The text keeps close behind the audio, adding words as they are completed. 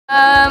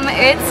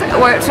It's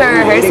Warped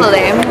Tour Rehearsal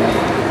Day.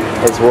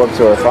 It's Warped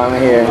Tour, finally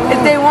here.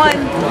 It's day 1.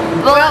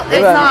 Well, it's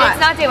not.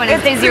 It's not day 1,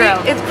 it's day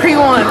 0. It's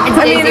pre-1. It's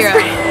day 0.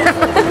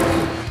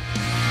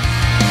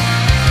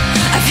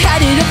 I've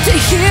had it up to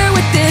here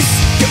with this.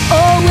 You're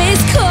always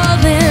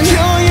calling.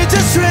 Yo, you're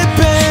just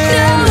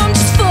tripping. Now I'm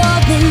just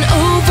falling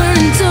over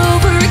and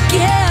over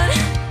again.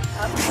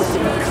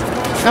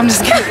 I'm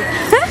just kidding.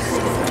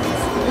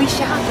 We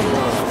shopping.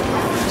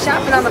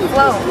 Shopping on the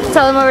flow.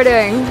 Tell them what we're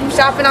doing.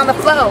 Shopping on the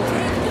flow.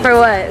 For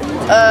what?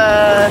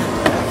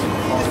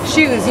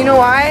 Shoes. You know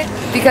why?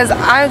 Because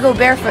I go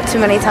barefoot too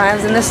many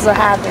times and this is what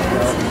happens.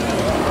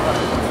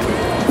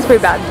 It's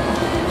pretty bad.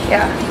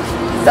 Yeah.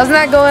 Doesn't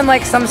that go in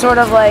like some sort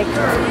of like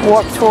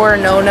Warped Tour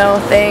no-no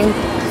thing?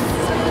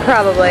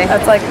 Probably.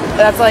 That's like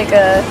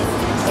a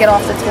get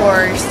off the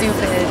tour, you're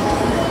stupid.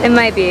 It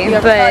might be, You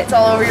have but cuts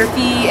all over your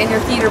feet and your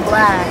feet are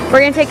black.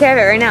 we're gonna take care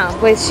of it right now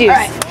with shoes.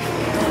 Alright.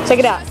 Check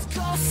it out.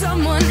 Call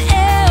someone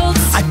else.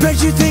 I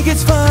bet you think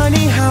it's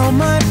funny how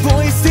my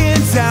voice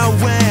stands out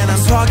when I'm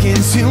talking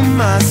to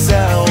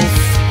myself.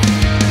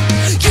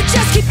 You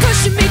just keep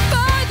pushing me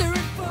farther and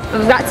farther.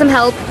 We've got some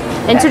help.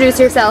 Introduce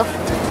yourself.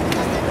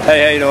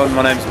 Hey, how you doing?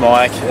 My name's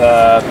Mike.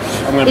 I'm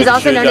gonna He's be the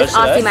also shoe known as judge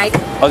Aussie today. Mike.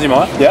 Aussie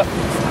Mike, yep.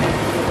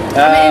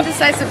 I'm an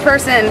indecisive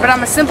person, but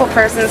I'm a simple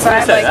person, so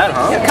I say like that,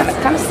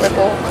 huh? kind of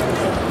slipple.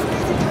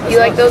 You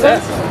like those ones?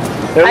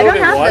 They're a I little don't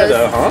bit have wider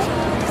those. though,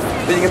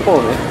 huh? But you can pull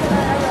them in.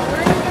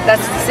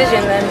 That's the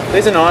decision then.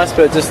 These are nice,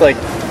 but just like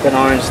an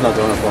orange is not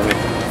doing it for me.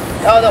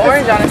 Oh, the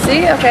orange on it.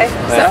 See? Okay.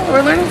 Yeah. So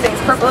we're learning things.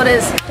 Purple it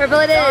is. Purple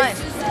it is.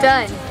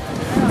 Done.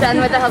 Done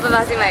with the help of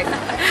Aussie Mike.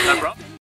 No problem.